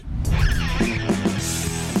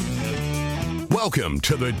Welcome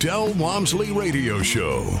to the Del Walmsley Radio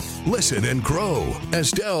Show. Listen and grow as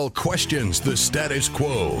Del questions the status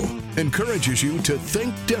quo, encourages you to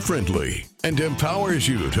think differently, and empowers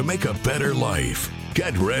you to make a better life.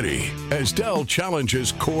 Get ready as Del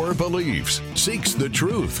challenges core beliefs, seeks the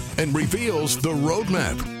truth, and reveals the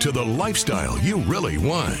roadmap to the lifestyle you really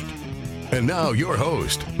want. And now your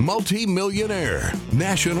host, multi-millionaire,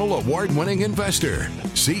 national award-winning investor,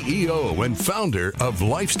 CEO and founder of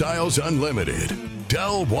Lifestyles Unlimited,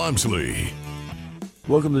 Del Walmsley.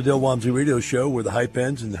 Welcome to the Del Walmsley Radio Show, where the hype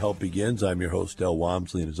ends and the help begins. I'm your host, Del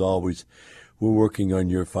Walmsley, and as always, we're working on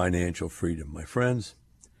your financial freedom. My friends,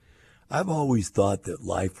 I've always thought that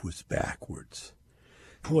life was backwards.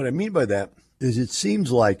 What I mean by that is it seems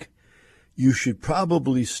like you should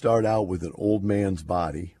probably start out with an old man's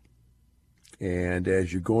body, and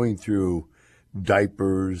as you're going through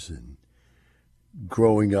diapers and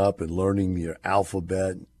growing up and learning your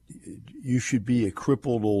alphabet, you should be a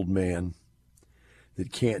crippled old man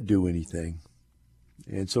that can't do anything.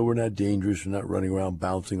 And so we're not dangerous. We're not running around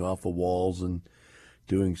bouncing off of walls and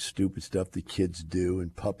doing stupid stuff that kids do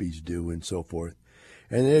and puppies do and so forth.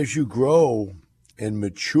 And as you grow and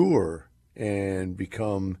mature and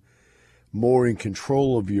become more in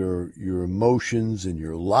control of your emotions and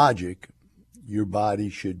your logic, your body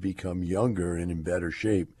should become younger and in better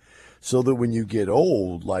shape, so that when you get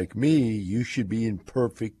old, like me, you should be in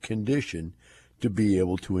perfect condition to be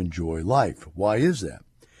able to enjoy life. Why is that?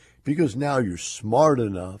 Because now you're smart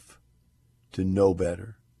enough to know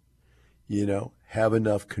better, have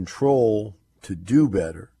enough control to do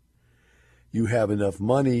better. You have enough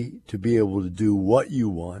money to be able to do what you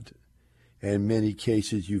want. And in many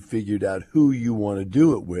cases, you figured out who you want to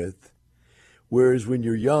do it with. Whereas when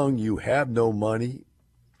you're young, you have no money,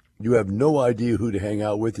 you have no idea who to hang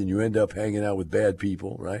out with, and you end up hanging out with bad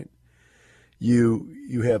people, right?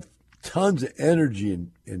 You have tons of energy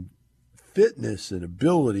and fitness and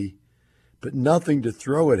ability, but nothing to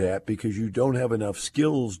throw it at because you don't have enough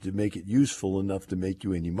skills to make it useful enough to make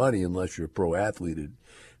you any money unless you're a pro athlete at a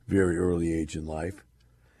very early age in life.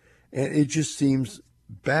 And it just seems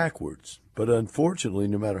backwards. But unfortunately,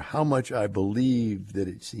 no matter how much I believe that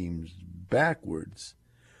it seems backwards,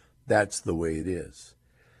 that's the way it is.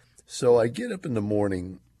 So I get up in the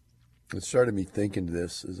morning, it started me thinking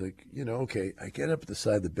this, is like, okay, I get up at the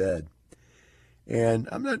side of the bed, and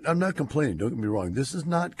I'm not complaining, don't get me wrong. This is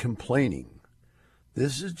not complaining.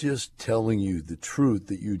 This is just telling you the truth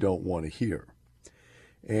that you don't want to hear.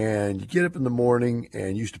 And you get up in the morning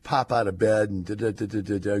and you used to pop out of bed and go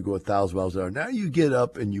 1,000 miles an hour. Now you get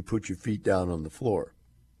up and you put your feet down on the floor.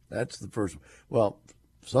 That's the first one. Well,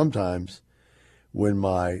 sometimes when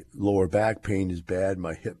my lower back pain is bad,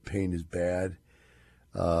 my hip pain is bad,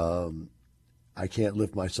 I can't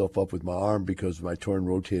lift myself up with my arm because of my torn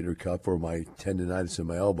rotator cuff or my tendonitis in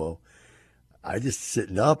my elbow. Just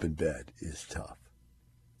sitting up in bed is tough.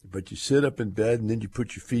 But you sit up in bed and then you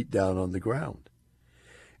put your feet down on the ground.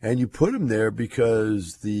 And you put them there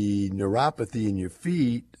because the neuropathy in your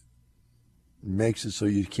feet makes it so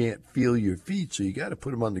you can't feel your feet. So you got to put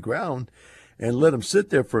them on the ground and let them sit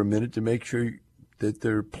there for a minute to make sure that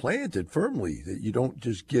they're planted firmly, that you don't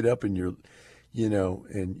just get up and and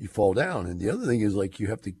you fall down. And the other thing is, like, you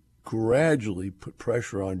have to gradually put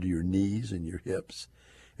pressure onto your knees and your hips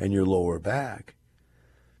and your lower back,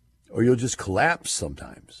 or you'll just collapse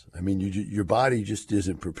sometimes. I mean, your body just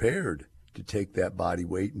isn't prepared to take that body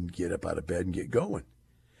weight and get up out of bed and get going.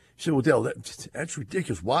 You say, well, Del, that's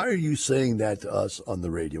ridiculous. Why are you saying that to us on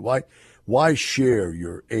the radio? Why share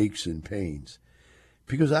your aches and pains?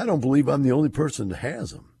 Because I don't believe I'm the only person that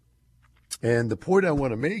has them. And the point I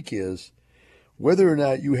want to make is, whether or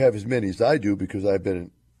not you have as many as I do, because I've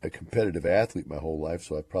been a competitive athlete my whole life,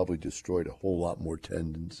 so I've probably destroyed a whole lot more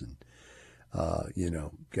tendons and,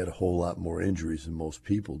 got a whole lot more injuries than most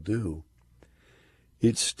people do.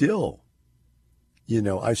 It's still,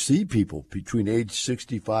 I see people between age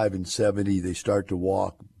 65 and 70, they start to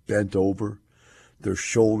walk bent over. Their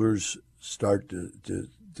shoulders start to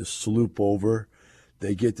sloop over.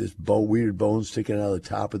 They get this weird bone sticking out of the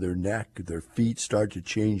top of their neck. Their feet start to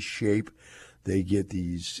change shape. They get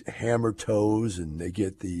these hammer toes, and they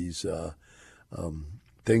get these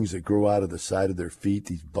things that grow out of the side of their feet,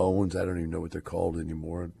 these bones. I don't even know what they're called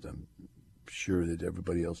anymore. I'm sure that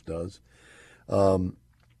everybody else does.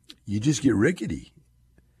 You just get rickety.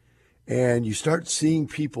 And you start seeing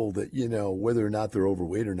people that, whether or not they're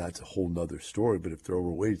overweight or not, it's a whole nother story. But if they're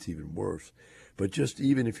overweight, it's even worse. But just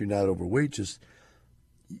even if you're not overweight,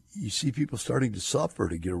 you see people starting to suffer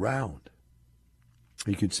to get around.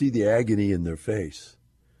 You can see the agony in their face.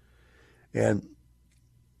 And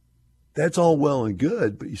that's all well and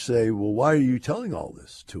good, but you say, well, why are you telling all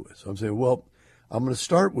this to us? I'm saying, well, I'm going to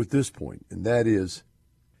start with this point, and that is,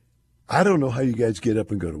 I don't know how you guys get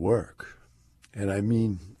up and go to work. And I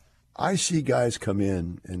mean, I see guys come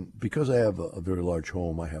in, and because I have a very large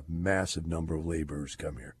home, I have a massive number of laborers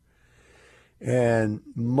come here. And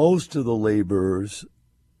most of the laborers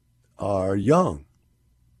are young.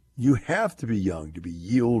 You have to be young to be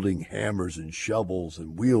yielding hammers and shovels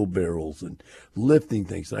and wheelbarrows and lifting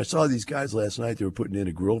things. And I saw these guys last night. They were putting in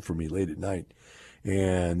a grill for me late at night.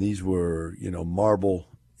 And these were, marble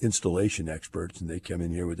installation experts. And they come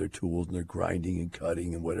in here with their tools and they're grinding and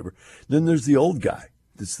cutting and whatever. Then there's the old guy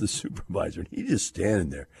that's the supervisor. And he's just standing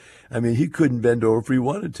there. I mean, he couldn't bend over if he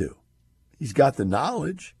wanted to. He's got the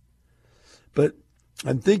knowledge. But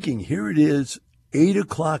I'm thinking, here it is. 8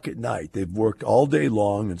 o'clock at night. They've worked all day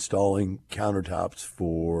long installing countertops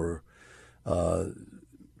for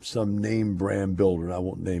some name brand builder. And I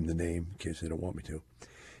won't name the name in case they don't want me to.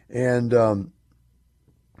 And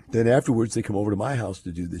then afterwards, they come over to my house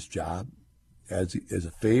to do this job as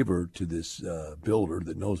a favor to this builder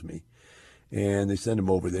that knows me. And they send them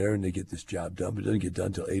over there and they get this job done. But it doesn't get done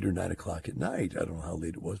until 8 or 9 o'clock at night. I don't know how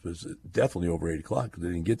late it was, but it's definitely over 8 o'clock because they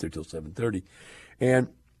didn't get there till 7:30. And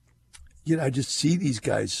I just see these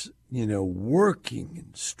guys, working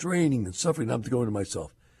and straining and suffering. I'm going to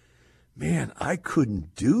myself, man, I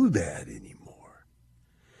couldn't do that anymore.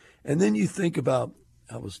 And then you think about,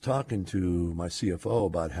 I was talking to my CFO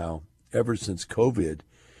about how ever since COVID,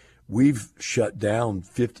 we've shut down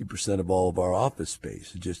 50% of all of our office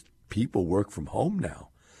space. Just people work from home now.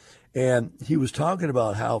 And he was talking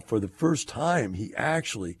about how for the first time, he's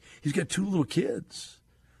got 2 little kids.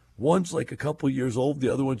 One's like a couple years old,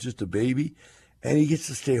 the other one's just a baby, and he gets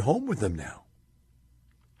to stay home with them now.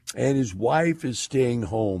 And his wife is staying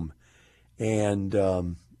home and,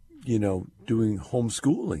 doing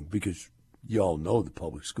homeschooling because you all know the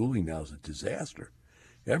public schooling now is a disaster.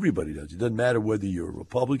 Everybody does. It doesn't matter whether you're a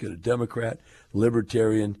Republican, a Democrat,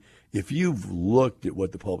 Libertarian. If you've looked at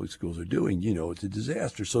what the public schools are doing, it's a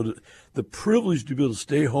disaster. So the privilege to be able to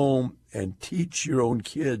stay home and teach your own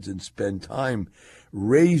kids and spend time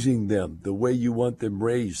raising them the way you want them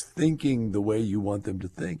raised, thinking the way you want them to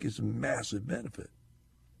think is a massive benefit.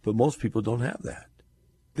 But most people don't have that.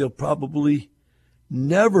 They'll probably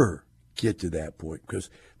never get to that point because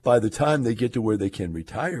by the time they get to where they can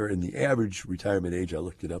retire, and the average retirement age, I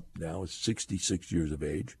looked it up now, is 66 years of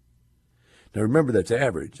age. Now remember, that's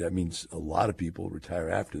average. That means a lot of people retire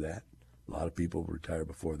after that. A lot of people retire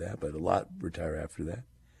before that, but a lot retire after that.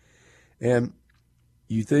 And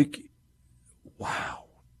you think, wow,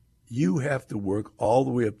 you have to work all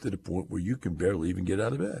the way up to the point where you can barely even get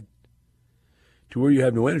out of bed, to where you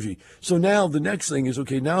have no energy. So now the next thing is,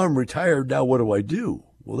 okay, now I'm retired. Now what do I do?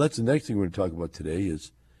 Well, that's the next thing we're going to talk about today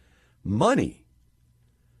is money.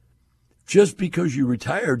 Just because you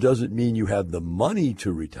retire doesn't mean you have the money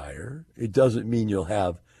to retire. It doesn't mean you'll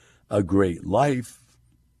have a great life.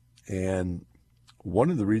 And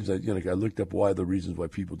one of the reasons, I looked up the reasons why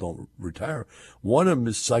people don't retire. One of them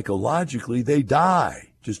is psychologically, they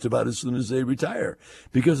die just about as soon as they retire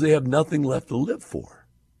because they have nothing left to live for,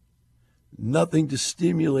 nothing to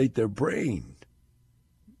stimulate their brain.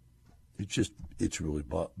 It's really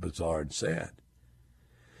bizarre and sad.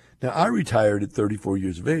 Now, I retired at 34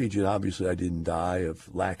 years of age, and obviously I didn't die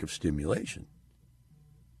of lack of stimulation,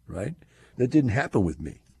 right? That didn't happen with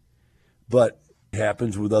me. But it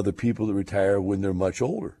happens with other people that retire when they're much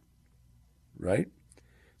older, right?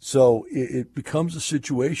 So it becomes a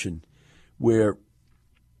situation where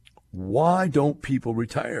why don't people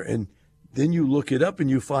retire? And then you look it up and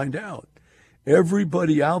you find out.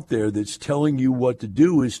 Everybody out there that's telling you what to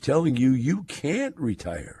do is telling you you can't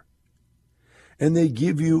retire. And they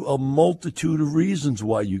give you a multitude of reasons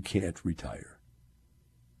why you can't retire.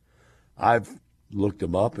 I've looked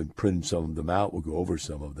them up and printed some of them out. We'll go over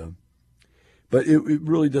some of them. But it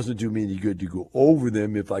really doesn't do me any good to go over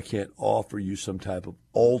them if I can't offer you some type of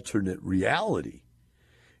alternate reality.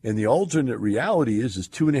 And the alternate reality is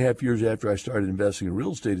 2.5 years after I started investing in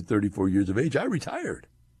real estate at 34 years of age, I retired.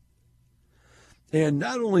 And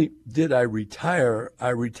not only did I retire, I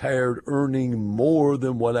retired earning more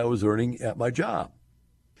than what I was earning at my job.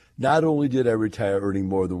 Not only did I retire earning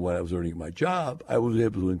more than what I was earning at my job, I was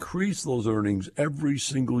able to increase those earnings every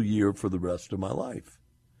single year for the rest of my life.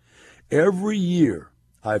 Every year,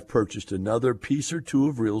 I've purchased another piece or two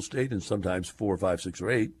of real estate, and sometimes 4, 5, 6,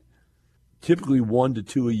 or 8. Typically 1 to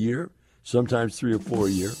 2 a year, sometimes 3 or 4 a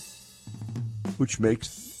year, which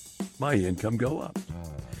makes my income go up.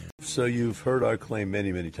 So you've heard our claim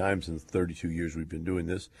many, many times in the 32 years we've been doing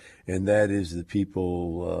this, and that is that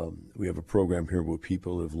people, we have a program here where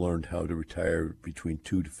people have learned how to retire between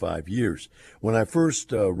 2 to 5 years. When I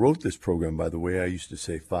first wrote this program, by the way, I used to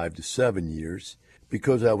say 5 to 7 years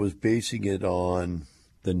because I was basing it on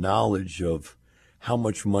the knowledge of how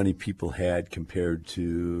much money people had compared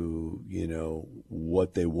to,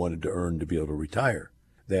 what they wanted to earn to be able to retire.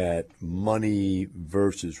 That money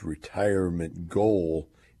versus retirement goal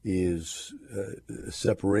is a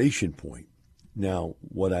separation point. Now,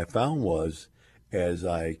 what I found was, as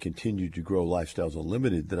I continued to grow Lifestyles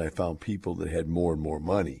Unlimited, that I found people that had more and more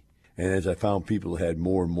money. And as I found people that had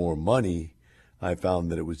more and more money, I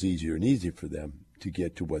found that it was easier and easier for them to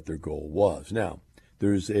get to what their goal was. Now,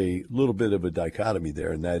 there's a little bit of a dichotomy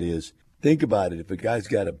there, and that is, think about it. If a guy's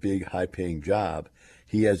got a big, high-paying job,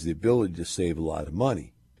 he has the ability to save a lot of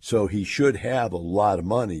money. So he should have a lot of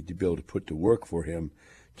money to be able to put to work for him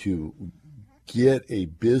to get a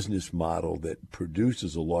business model that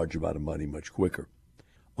produces a large amount of money much quicker.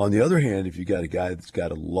 On the other hand, if you got a guy that's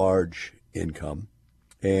got a large income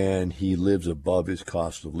and he lives above his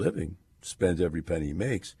cost of living, spends every penny he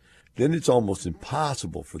makes, then it's almost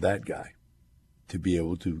impossible for that guy to be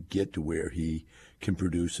able to get to where he can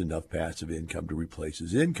produce enough passive income to replace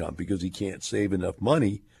his income because he can't save enough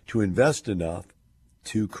money to invest enough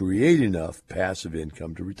to create enough passive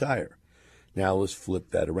income to retire. Now let's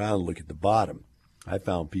flip that around and look at the bottom. I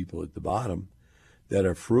found people at the bottom that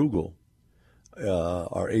are frugal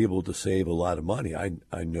are able to save a lot of money.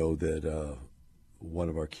 I know that one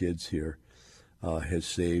of our kids here has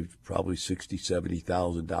saved probably $60,000,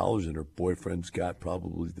 $70,000, and her boyfriend's got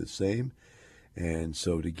probably the same. And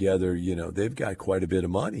so together, they've got quite a bit of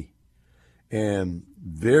money and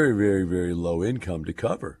very, very, very low income to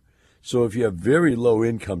cover. So if you have very low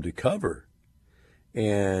income to cover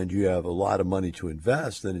and you have a lot of money to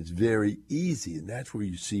invest, then it's very easy. And that's where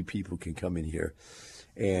you see people can come in here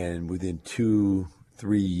and within 2-3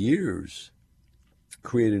 years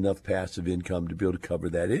create enough passive income to be able to cover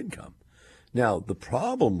that income. Now, the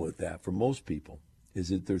problem with that for most people is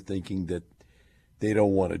that they're thinking that they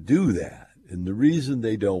don't want to do that. And the reason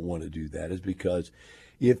they don't want to do that is because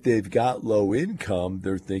if they've got low income,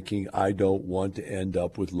 they're thinking, I don't want to end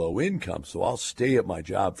up with low income. So I'll stay at my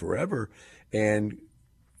job forever and,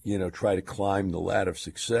 try to climb the ladder of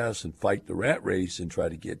success and fight the rat race and try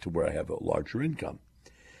to get to where I have a larger income.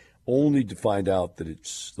 Only to find out that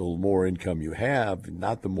it's the more income you have,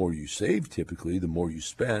 not the more you save typically, the more you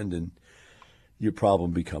spend, and your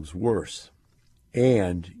problem becomes worse.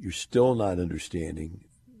 And you're still not understanding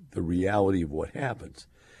the reality of what happens.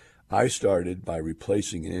 I started by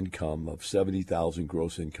replacing an income of $70,000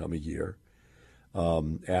 gross income a year.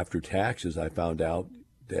 After taxes, I found out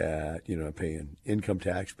that, I'm paying income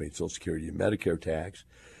tax, paying Social Security and Medicare tax,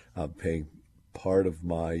 I'm paying part of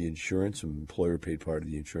my insurance, an employer paid part of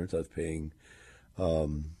the insurance. I was paying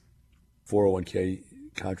 401k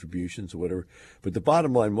contributions or whatever. But the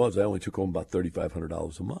bottom line was I only took home about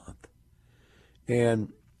 $3,500 a month.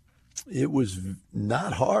 And it was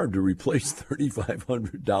not hard to replace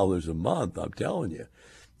 $3,500 a month, I'm telling you.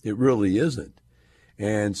 It really isn't.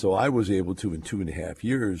 And so I was able to, in 2.5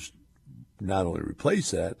 years, not only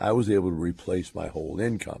replace that, I was able to replace my whole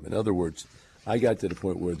income. In other words, I got to the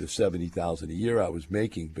point where the $70,000 a year I was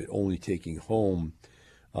making, but only taking home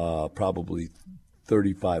probably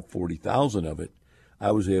 $35,000, $40,000 of it,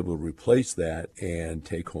 I was able to replace that and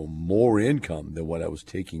take home more income than what I was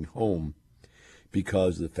taking home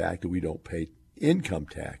because of the fact that we don't pay income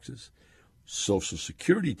taxes, Social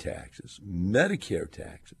Security taxes, Medicare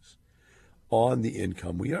taxes on the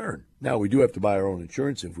income we earn. Now, we do have to buy our own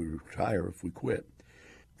insurance if we retire, if we quit.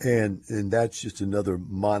 And that's just another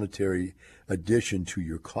monetary addition to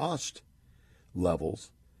your cost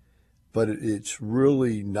levels, but it's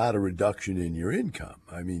really not a reduction in your income.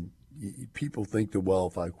 I mean, people think that, well,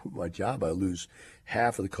 if I quit my job, I lose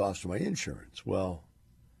half of the cost of my insurance. Well,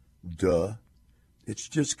 duh. It's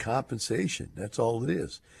just compensation. That's all it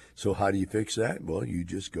is. So how do you fix that? Well, you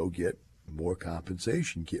just go get more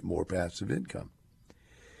compensation, get more passive income.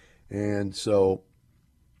 And so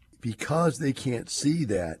because they can't see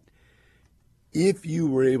that, if you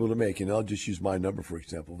were able to make, and I'll just use my number for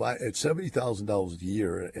example, if I at $70,000 a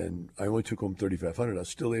year and I only took home $3,500, I was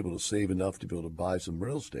still able to save enough to be able to buy some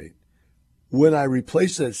real estate. When I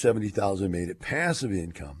replaced that $70,000 and made it passive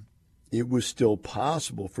income, it was still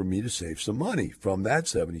possible for me to save some money from that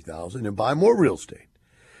 $70,000 and buy more real estate.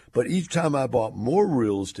 But each time I bought more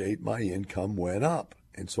real estate, my income went up.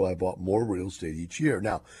 And so I bought more real estate each year.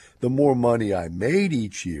 Now, the more money I made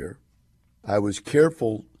each year, I was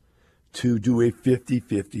careful to do a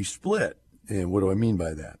 50-50 split. And what do I mean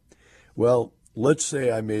by that? Well, let's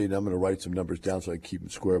say I'm going to write some numbers down so I can keep them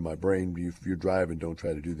square in my brain. If you're driving, don't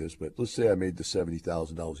try to do this. But let's say I made the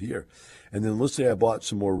 $70,000 a year. And then let's say I bought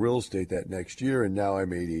some more real estate that next year, and now I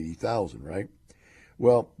made $80,000, right?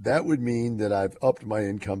 Well, that would mean that I've upped my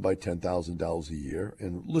income by $10,000 a year.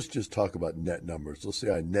 And let's just talk about net numbers. Let's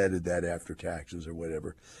say I netted that after taxes or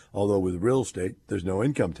whatever. Although with real estate, there's no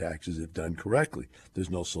income taxes if done correctly. There's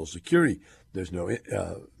no Social Security. There's no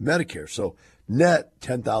Medicare. So net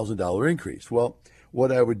 $10,000 increase. Well,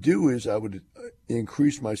 what I would do is I would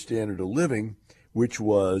increase my standard of living, which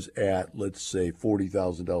was at, let's say,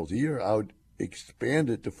 $40,000 a year. I would expand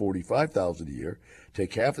it to $45,000 a year,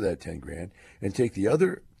 take half of that 10 grand, and take the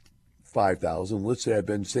other 5,000. Let's say I've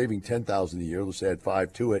been saving 10,000 a year. Let's add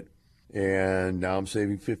 5 to it, and now I'm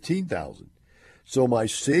saving 15,000. So my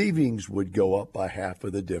savings would go up by half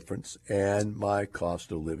of the difference, and my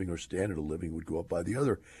cost of living or standard of living would go up by the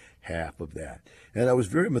other half of that. And I was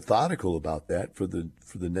very methodical about that for the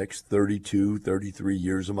next 32, 33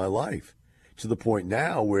 years of my life, to the point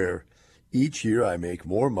now where each year I make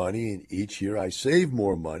more money, and each year I save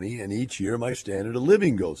more money, and each year my standard of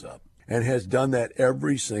living goes up, and has done that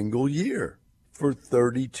every single year for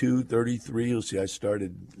 32, 33. Let's see, I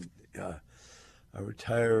started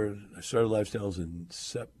Lifestyles in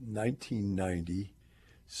 1990.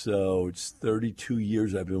 So it's 32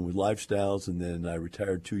 years I've been with Lifestyles, and then I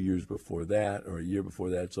retired 2 years before that, or a year before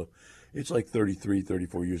that. So it's like 33,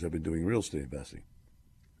 34 years I've been doing real estate investing.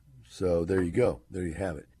 So there you go. There you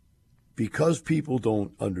have it. Because people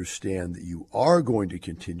don't understand that you are going to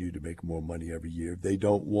continue to make more money every year, they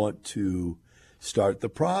don't want to start the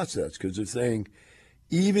process, because they're saying,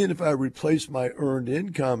 even if I replace my earned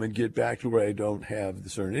income and get back to where I don't have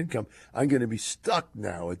this earned income, I'm going to be stuck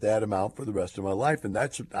now at that amount for the rest of my life. And I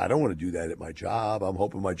don't want to do that at my job. I'm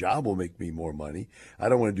hoping my job will make me more money. I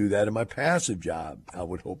don't want to do that in my passive job. I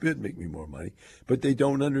would hope it'd make me more money. But they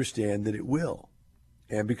don't understand that it will.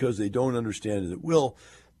 And because they don't understand that it will,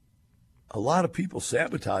 a lot of people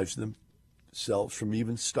sabotage themselves from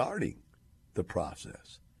even starting the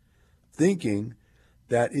process, thinking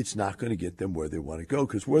that it's not going to get them where they want to go.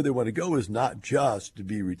 Because where they want to go is not just to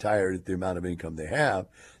be retired at the amount of income they have.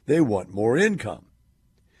 They want more income.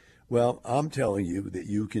 Well, I'm telling you that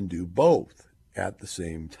you can do both at the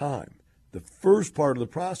same time. The first part of the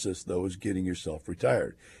process, though, is getting yourself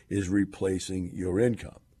retired, is replacing your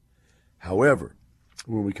income. However,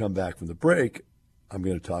 when we come back from the break, I'm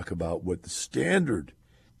going to talk about what the standard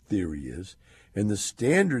theory is. And the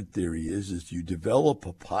standard theory is you develop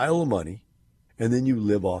a pile of money, and then you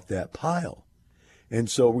live off that pile. And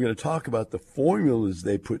so we're going to talk about the formulas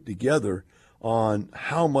they put together on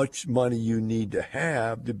how much money you need to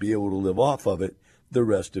have to be able to live off of it the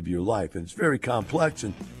rest of your life. And it's very complex,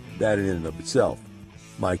 and that in and of itself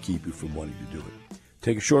might keep you from wanting to do it.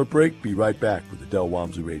 Take a short break. Be right back with the Del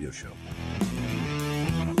Walmsley Radio Show.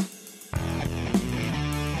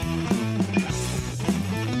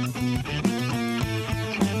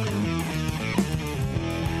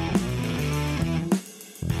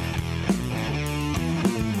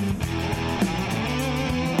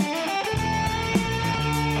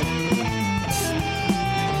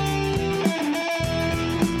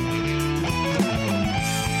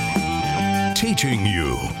 Teaching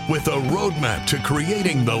you with a roadmap to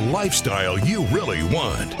creating the lifestyle you really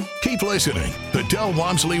want. Keep listening. The Del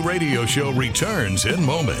Walmsley Radio Show returns in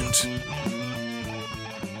moments.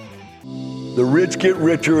 The rich get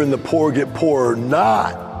richer and the poor get poorer,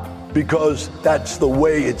 not because that's the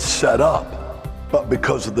way it's set up, but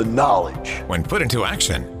because of the knowledge. When put into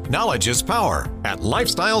action, knowledge is power. At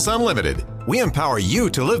Lifestyles Unlimited, we empower you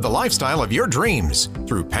to live the lifestyle of your dreams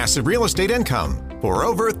through passive real estate income. For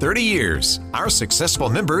over 30 years, our successful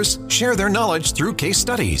members share their knowledge through case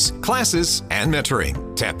studies, classes, and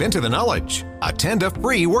mentoring. Tap into the knowledge. Attend a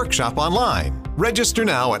free workshop online. Register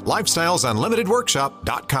now at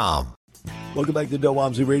lifestylesunlimitedworkshop.com. Welcome back to the Del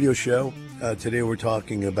Walmsley Radio Show. Today we're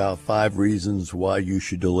talking about 5 reasons why you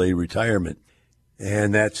should delay retirement.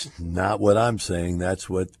 And that's not what I'm saying. That's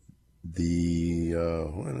what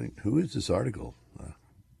who is this article?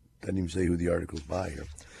 Doesn't even say who the article's by here.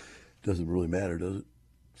 Doesn't really matter, does it?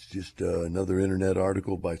 It's just another internet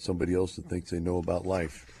article by somebody else that thinks they know about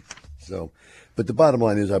life. So, but the bottom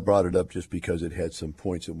line is I brought it up just because it had some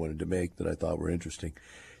points I wanted to make that I thought were interesting.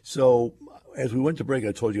 So as we went to break,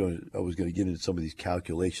 I told you I was going to get into some of these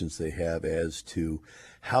calculations they have as to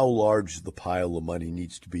how large the pile of money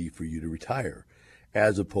needs to be for you to retire.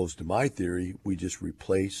 As opposed to my theory, we just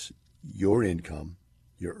replace your income,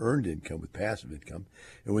 your earned income, with passive income.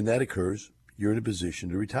 And when that occurs, you're in a position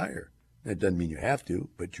to retire. That doesn't mean you have to,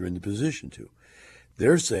 but you're in the position to.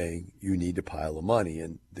 They're saying you need a pile of money,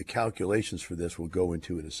 and the calculations for this we'll go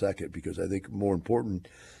into in a second, because I think more important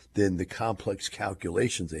than the complex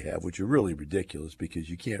calculations they have, which are really ridiculous because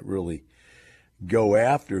you can't really go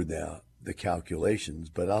after the calculations,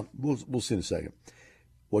 but we'll see in a second.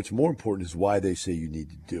 What's more important is why they say you need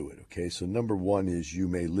to do it, okay? So number one is you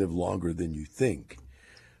may live longer than you think.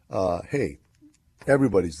 Hey,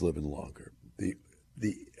 everybody's living longer.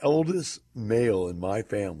 The eldest male in my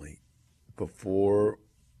family before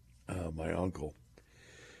my uncle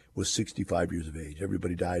was 65 years of age.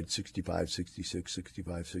 Everybody died 65, 66,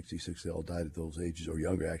 65, 66. They all died at those ages or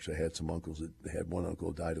younger. Actually, I had some uncles that had one uncle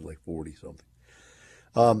who died at like 40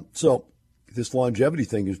 something. So this longevity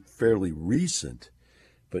thing is fairly recent.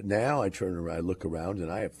 But now I turn around, I look around, and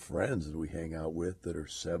I have friends that we hang out with that are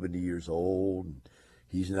 70 years old, and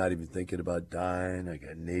he's not even thinking about dying. I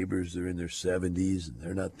got neighbors that are in their 70s, and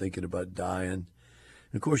they're not thinking about dying.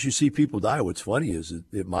 And of course, you see people die. What's funny is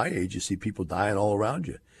at my age, you see people dying all around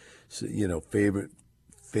you. So,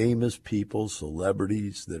 famous people,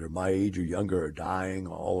 celebrities that are my age or younger are dying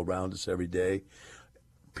all around us every day.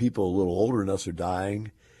 People a little older than us are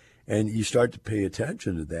dying. And you start to pay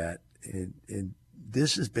attention to that, and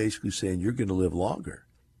this is basically saying you're going to live longer.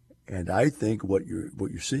 And I think what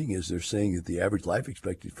you're seeing is they're saying that the average life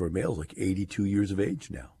expectancy for a male is like 82 years of age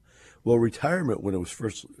now. Well, retirement, when it was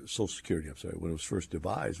first, Social Security, when it was first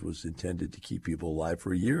devised, was intended to keep people alive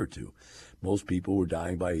for a year or two. Most people were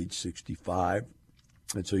dying by age 65,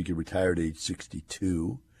 and so you could retire at age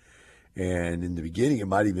 62. And in the beginning, it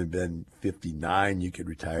might even been 59 you could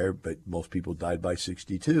retire, but most people died by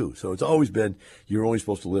 62. So it's always been you're only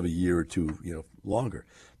supposed to live a year or two, longer.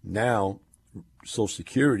 Now, Social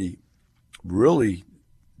Security really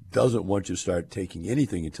doesn't want you to start taking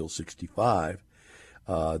anything until 65.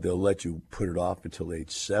 They'll let you put it off until age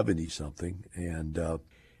 70-something. And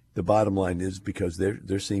the bottom line is because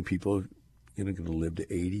they're seeing people going to live to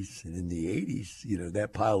 80s. And in the 80s,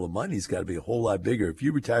 that pile of money's got to be a whole lot bigger. If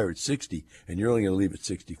you retire at 60 and you're only going to leave at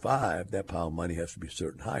 65, that pile of money has to be a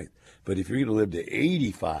certain height. But if you're going to live to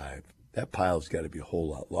 85, that pile's got to be a whole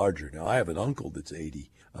lot larger. Now, I have an uncle that's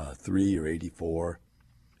 83 or 84,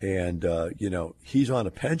 and, he's on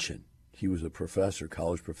a pension. He was a professor,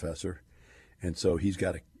 college professor, and so he's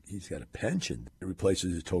got a pension. It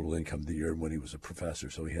replaces his total income that he earned when he was a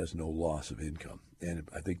professor, so he has no loss of income. And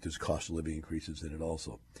I think there's cost of living increases in it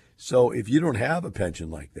also. So if you don't have a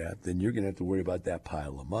pension like that, then you're going to have to worry about that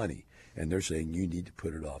pile of money. And they're saying you need to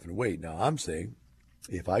put it off and wait. Now, I'm saying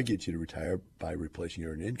if I get you to retire by replacing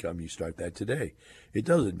your earned income, you start that today. It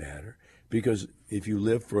doesn't matter, because if you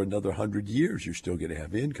live for another 100 years, you're still going to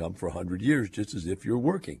have income for 100 years, just as if you're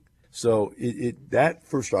working. So that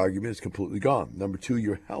first argument is completely gone. Number two,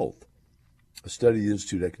 your health. A study of the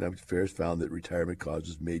Institute of Economic Affairs found that retirement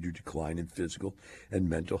causes major decline in physical and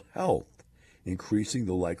mental health, increasing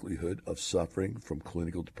the likelihood of suffering from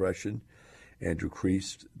clinical depression and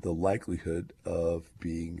decreased the likelihood of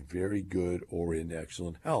being very good or in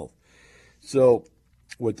excellent health. So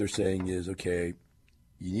what they're saying is, okay,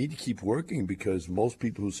 you need to keep working, because most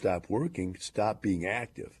people who stop working stop being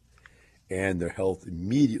active, and their health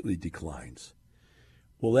immediately declines.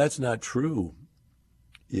 Well, that's not true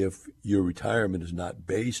if your retirement is not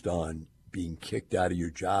based on being kicked out of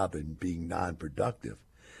your job and being non-productive.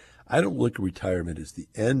 I don't look at retirement as the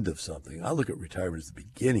end of something. I look at retirement as the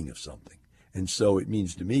beginning of something. And so it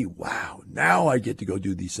means to me, wow, now I get to go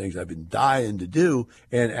do these things I've been dying to do.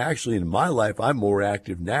 And actually in my life, I'm more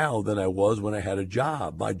active now than I was when I had a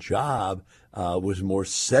job. My job was more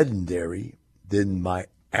sedentary than my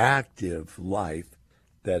active life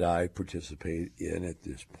that I participate in at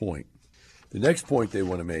this point. The next point they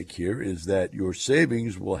want to make here is that your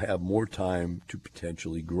savings will have more time to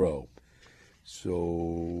potentially grow.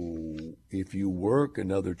 So if you work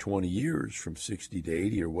another 20 years from 60 to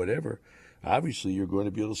 80 or whatever, obviously you're going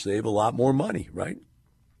to be able to save a lot more money, right?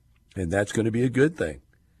 And that's going to be a good thing.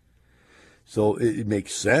 So it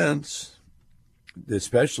makes sense,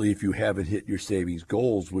 especially if you haven't hit your savings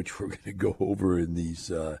goals, which we're going to go over in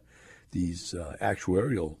these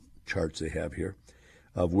actuarial charts they have here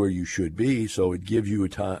of where you should be. So it gives you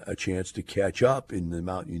a chance to catch up in the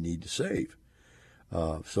amount you need to save.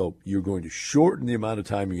 So you're going to shorten the amount of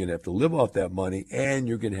time you're going to have to live off that money, and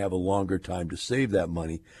you're going to have a longer time to save that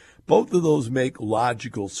money. Both of those make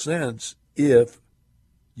logical sense if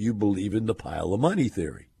you believe in the pile of money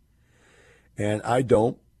theory. And I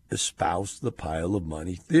don't espouse the pile of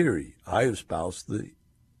money theory. I espouse the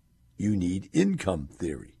you need income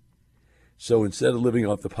theory. So instead of living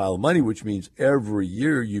off the pile of money, which means every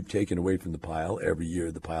year you've taken away from the pile, every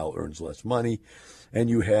year the pile earns less money, and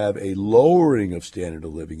you have a lowering of standard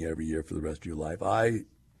of living every year for the rest of your life, I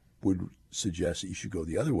would suggest that you should go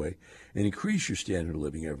the other way and increase your standard of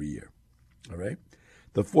living every year. All right?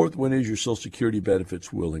 The fourth one is your Social Security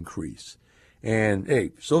benefits will increase. And,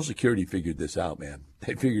 hey, Social Security figured this out, man.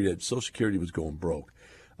 They figured that Social Security was going broke.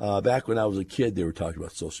 Back when I was a kid, they were talking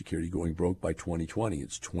about Social Security going broke by 2020.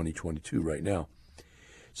 It's 2022 right now.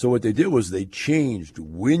 So what they did was they changed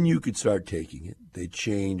when you could start taking it. They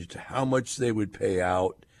changed how much they would pay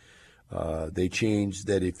out. They changed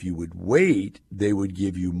that if you would wait, they would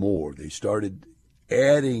give you more. They started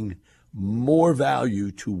adding more value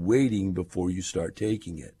to waiting before you start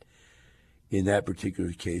taking it. In that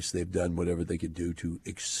particular case, they've done whatever they could do to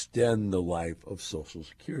extend the life of Social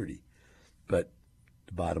Security. But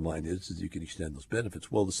the bottom line is you can extend those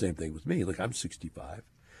benefits. Well, the same thing with me. Look, I'm 65.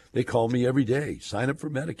 They call me every day, sign up for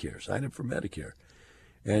Medicare, sign up for Medicare.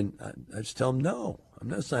 And I just tell them, no, I'm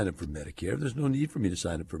not signing up for Medicare. There's no need for me to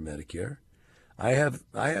sign up for Medicare. I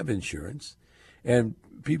have insurance. And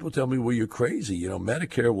people tell me, well, you're crazy. You know,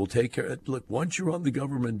 Medicare will take care of it. Look, once you're on the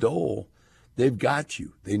government dole, they've got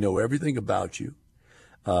you. They know everything about you.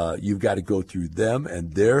 You've got to go through them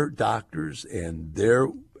and their doctors and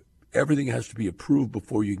everything has to be approved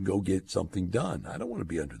before you can go get something done. I don't want to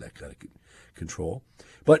be under that kind of control.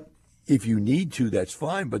 But if you need to, that's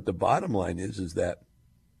fine. But the bottom line is that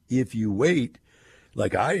if you wait,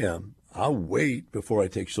 like I am, I'll wait before I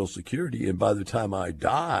take Social Security. And by the time I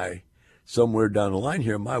die, somewhere down the line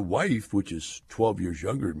here, my wife, which is 12 years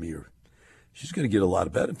younger than me, she's going to get a lot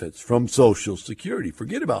of benefits from Social Security.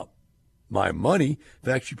 Forget about my money. In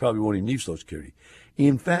fact, she probably won't even need Social Security.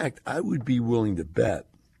 In fact, I would be willing to bet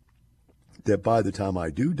that by the time I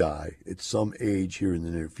do die, at some age here in the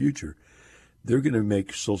near future, they're going to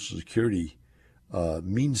make Social Security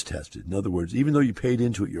means tested. In other words, even though you paid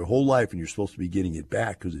into it your whole life and you're supposed to be getting it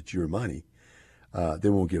back because it's your money, they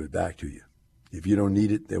won't give it back to you. If you don't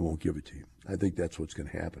need it, they won't give it to you. I think that's what's going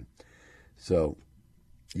to happen. So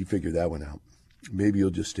you figure that one out. Maybe you'll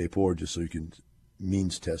just stay poor just so you can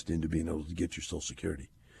means test into being able to get your Social Security.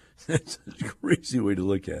 That's a crazy way to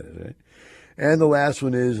look at it, right? And the last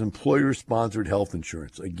one is employer-sponsored health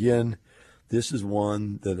insurance. Again, this is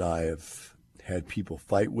one that I have had people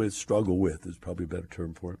fight with, struggle with is probably a better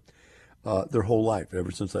term for it, their whole life,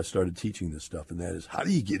 ever since I started teaching this stuff. And that is, how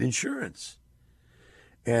do you get insurance?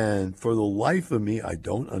 And for the life of me, I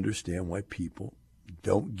don't understand why people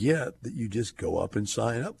don't get that you just go up and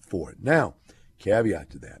sign up for it. Now,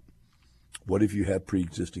 caveat to that, what if you have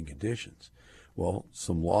pre-existing conditions? Well,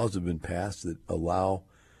 some laws have been passed that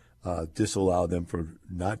disallow them for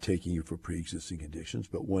not taking you for pre-existing conditions.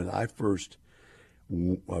 But when I first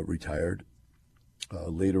retired,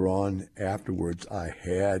 later on afterwards, I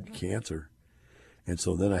had cancer. And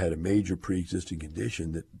so then I had a major pre-existing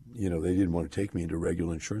condition that, they didn't want to take me into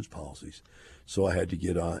regular insurance policies. So I had to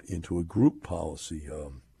get into a group policy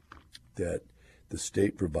that the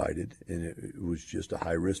state provided, and it was just a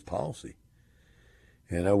high-risk policy.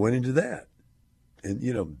 And I went into that. And,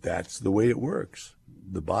 that's the way it works.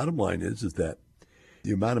 The bottom line is that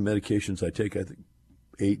the amount of medications I take, I think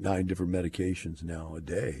 8, 9 different medications now a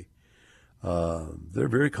day, they're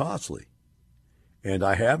very costly. And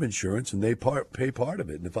I have insurance, and they pay part of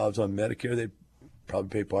it. And if I was on Medicare, they'd probably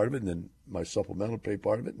pay part of it, and then my supplemental would pay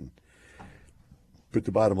part of it. But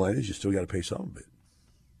the bottom line is you still got to pay some of it.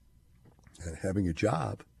 And having a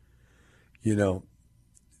job,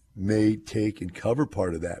 may take and cover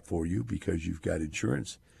part of that for you because you've got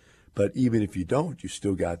insurance. But even if you don't, you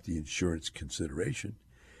still got the insurance consideration.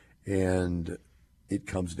 And it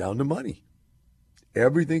comes down to money.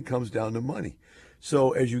 Everything comes down to money.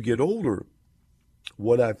 So as you get older,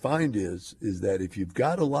 what I find is that if you've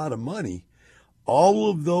got a lot of money, all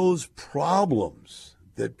of those problems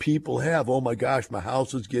that people have, oh my gosh, my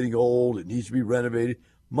house is getting old, it needs to be renovated,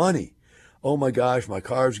 money. Oh my gosh, my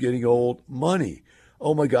car's getting old, money.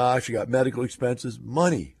 Oh my gosh, I got medical expenses,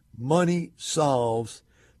 money. Money solves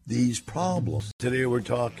these problems. Today we're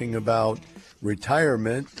talking about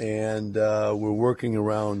retirement, and we're working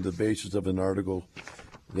around the basis of an article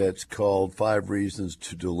that's called 5 Reasons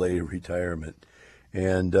to Delay Retirement.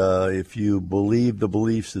 And if you believe the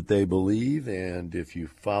beliefs that they believe, and if you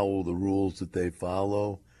follow the rules that they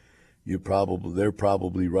follow, they're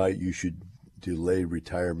probably right. You should delay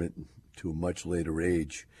retirement to a much later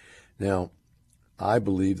age. Now, I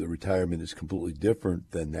believe that retirement is completely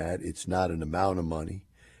different than that. It's not an amount of money,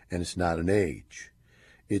 and it's not an age.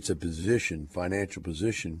 It's a position, financial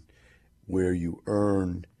position, where you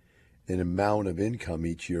earn an amount of income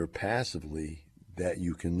each year passively that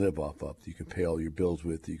you can live off of, that you can pay all your bills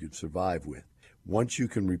with, that you can survive with. Once you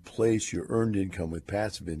can replace your earned income with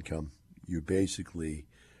passive income, you're basically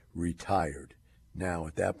retired. Now,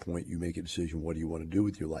 at that point, you make a decision, what do you want to do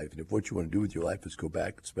with your life? And if what you want to do with your life is go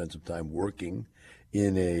back and spend some time working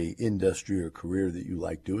in a industry or career that you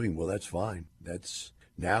like doing, well, that's fine.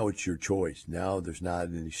 Now it's your choice. Now there's not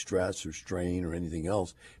any stress or strain or anything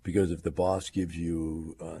else, because if the boss gives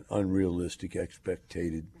you an unrealistic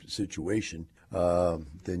expected situation,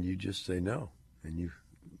 then you just say no, and you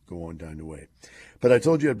go on down the way. But I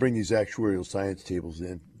told you I'd bring these actuarial science tables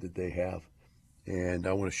in that they have, and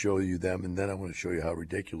I want to show you them, and then I want to show you how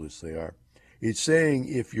ridiculous they are. It's saying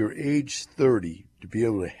if you're age 30, to be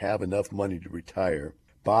able to have enough money to retire,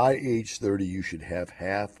 by age 30 you should have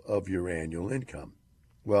half of your annual income.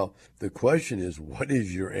 Well, the question is, what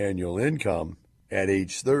is your annual income at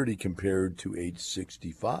age 30 compared to age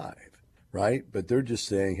 65, right? But they're just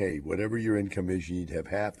saying, hey, whatever your income is, you need to have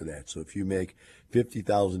half of that. So if you make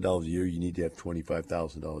 $50,000 a year, you need to have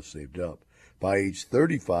 $25,000 saved up. By age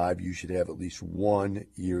 35, you should have at least 1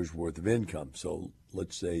 year's worth of income. So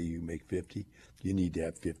let's say you make 50, you need to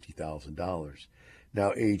have $50,000.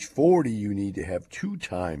 Now, age 40, you need to have 2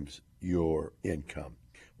 times your income.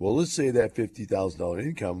 Well, let's say that $50,000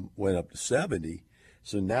 income went up to 70,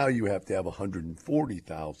 so now you have to have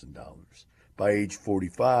 $140,000. By age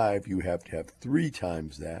 45, you have to have 3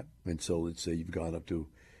 times that, and so let's say you've gone up to,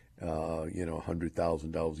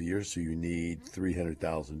 $100,000 a year, so you need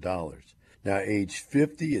 $300,000. Now, age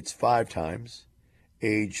 50, it's 5 times.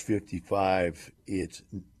 Age 55, it's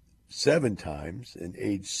 7 times. And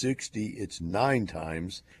age 60, it's 9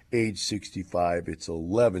 times. Age 65, it's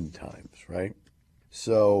 11 times, right?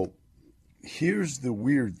 So here's the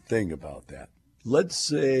weird thing about that. Let's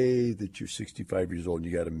say that you're 65 years old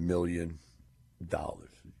and you got $1 million,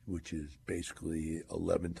 which is basically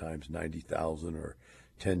 11 times 90,000 or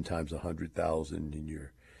 10 times 100,000, and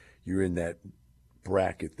you're in that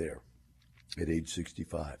bracket there at age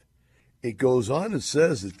 65. It goes on and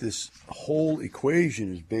says that this whole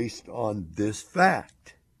equation is based on this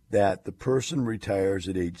fact, that the person retires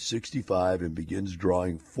at age 65 and begins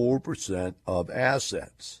drawing 4% of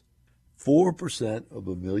assets. 4% of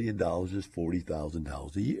 $1 million is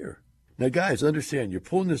 $40,000 a year. Now, guys, understand, you're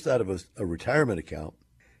pulling this out of a retirement account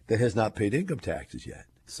that has not paid income taxes yet.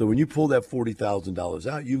 So when you pull that $40,000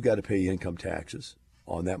 out, you've got to pay income taxes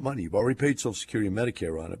on that money. You've already paid Social Security and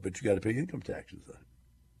Medicare on it, but you got to pay income taxes on it.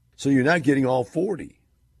 So you're not getting all 40,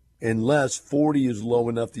 unless 40 is low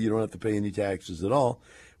enough that you don't have to pay any taxes at all,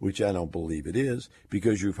 which I don't believe it is,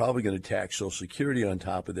 because you're probably going to tax Social Security on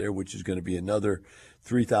top of there, which is going to be another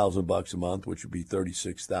 $3,000 a month, which would be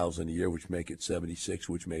 $36,000 a year, which make it $76,000,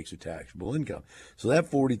 which makes it taxable income. So that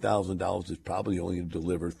 $40,000 is probably only going to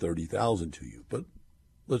deliver $30,000 to you. But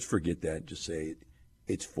let's forget that and just say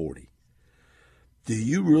it's 40. Do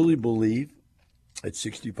you really believe at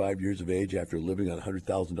 65 years of age, after living on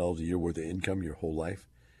 $100,000 a year worth of income your whole life,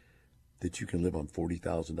 that you can live on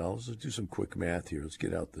 $40,000? Let's do some quick math here. Let's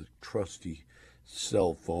get out the trusty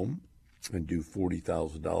cell phone and do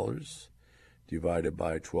 $40,000 divided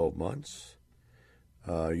by 12 months.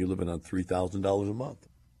 You're living on $3,000 a month,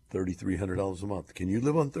 $3,300 a month. Can you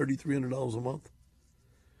live on $3,300 a month?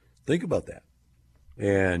 Think about that.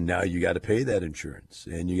 And now you got to pay that insurance,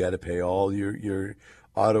 and you got to pay all your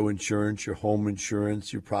auto insurance, your home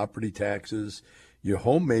insurance, your property taxes. Your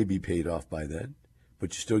home may be paid off by then,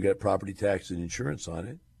 but you still got property tax and insurance on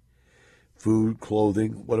it. Food,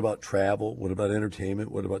 clothing. What about travel? What about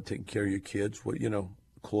entertainment? What about taking care of your kids?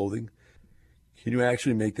 Clothing. Can you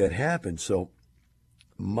actually make that happen? So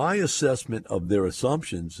my assessment of their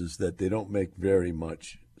assumptions is that they don't make very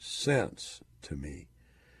much sense to me.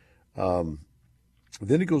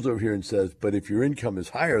 Then it goes over here and says, but if your income is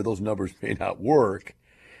higher, those numbers may not work.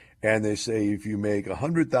 And they say if you make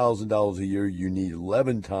 $100,000 a year, you need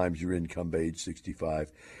 11 times your income by age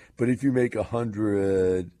 65. But if you make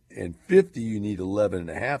 $150,000, you need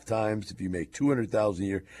 11.5 times. If you make $200,000 a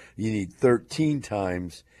year, you need 13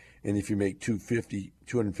 times. And if you make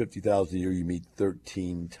 $250,000 a year, you need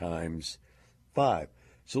 13 times 5.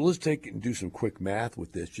 So let's take and do some quick math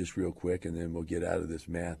with this just real quick, and then we'll get out of this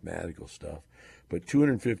mathematical stuff. But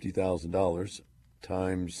 $250,000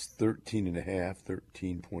 times 13.5,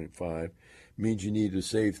 13.5, means you need to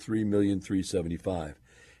save $3,375,000.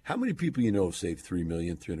 How many people you know have saved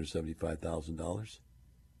 $3,375,000?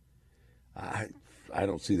 I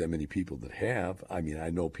don't see that many people that have. I mean, I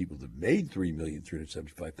know people that made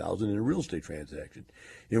 $3,375,000 in a real estate transaction,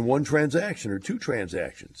 in one transaction or two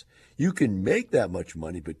transactions. You can make that much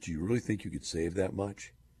money, but do you really think you could save that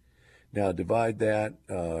much? Now divide that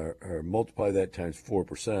or multiply that times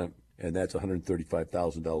 4%, and that's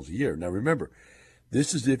 $135,000 a year. Now remember,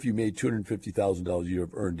 this is if you made $250,000 a year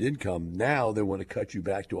of earned income. Now they want to cut you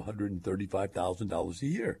back to $135,000 a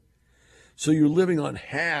year. So you're living on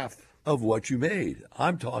half of what you made.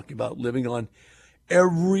 I'm talking about living on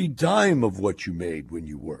every dime of what you made when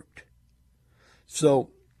you worked.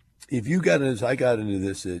 So if you got into this, I got into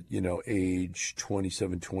this at, age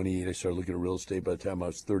 27, 28. I started looking at real estate by the time I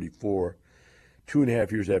was 34,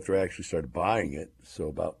 2.5 years after I actually started buying it. So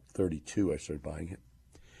about 32, I started buying it.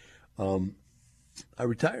 I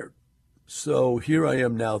retired. So here I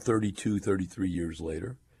am now 32, 33 years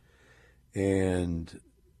later. And,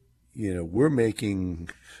 we're making,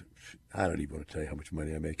 I don't even want to tell you how much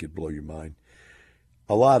money I make. It'd blow your mind.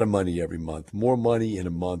 A lot of money every month. More money in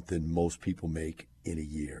a month than most people make in a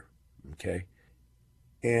year. Okay?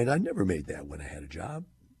 And I never made that when I had a job.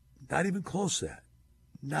 Not even close to that.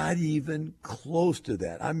 Not even close to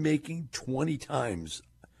that. I'm making 20 times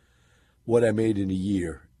what I made in a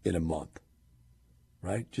year in a month.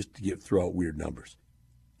 Right? Just to throw out weird numbers.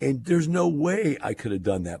 And there's no way I could have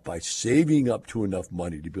done that by saving up to enough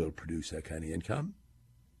money to be able to produce that kind of income.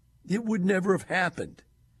 It would never have happened.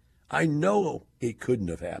 I know it couldn't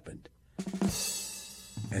have happened.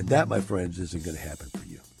 And that, my friends, isn't going to happen for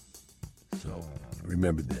you. So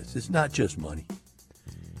remember this. It's not just money.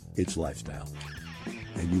 It's lifestyle.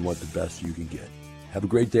 And you want the best you can get. Have a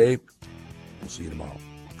great day. We'll see you tomorrow.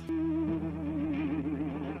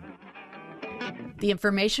 The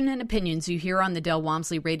information and opinions you hear on the Del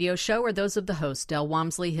Walmsley Radio Show are those of the host, Del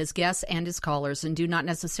Walmsley, his guests, and his callers, and do not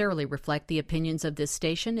necessarily reflect the opinions of this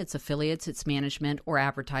station, its affiliates, its management, or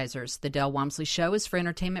advertisers. The Del Walmsley Show is for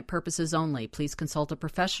entertainment purposes only. Please consult a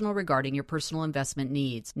professional regarding your personal investment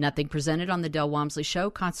needs. Nothing presented on the Del Walmsley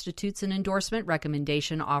Show constitutes an endorsement,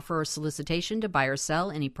 recommendation, offer, or solicitation to buy or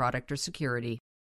sell any product or security.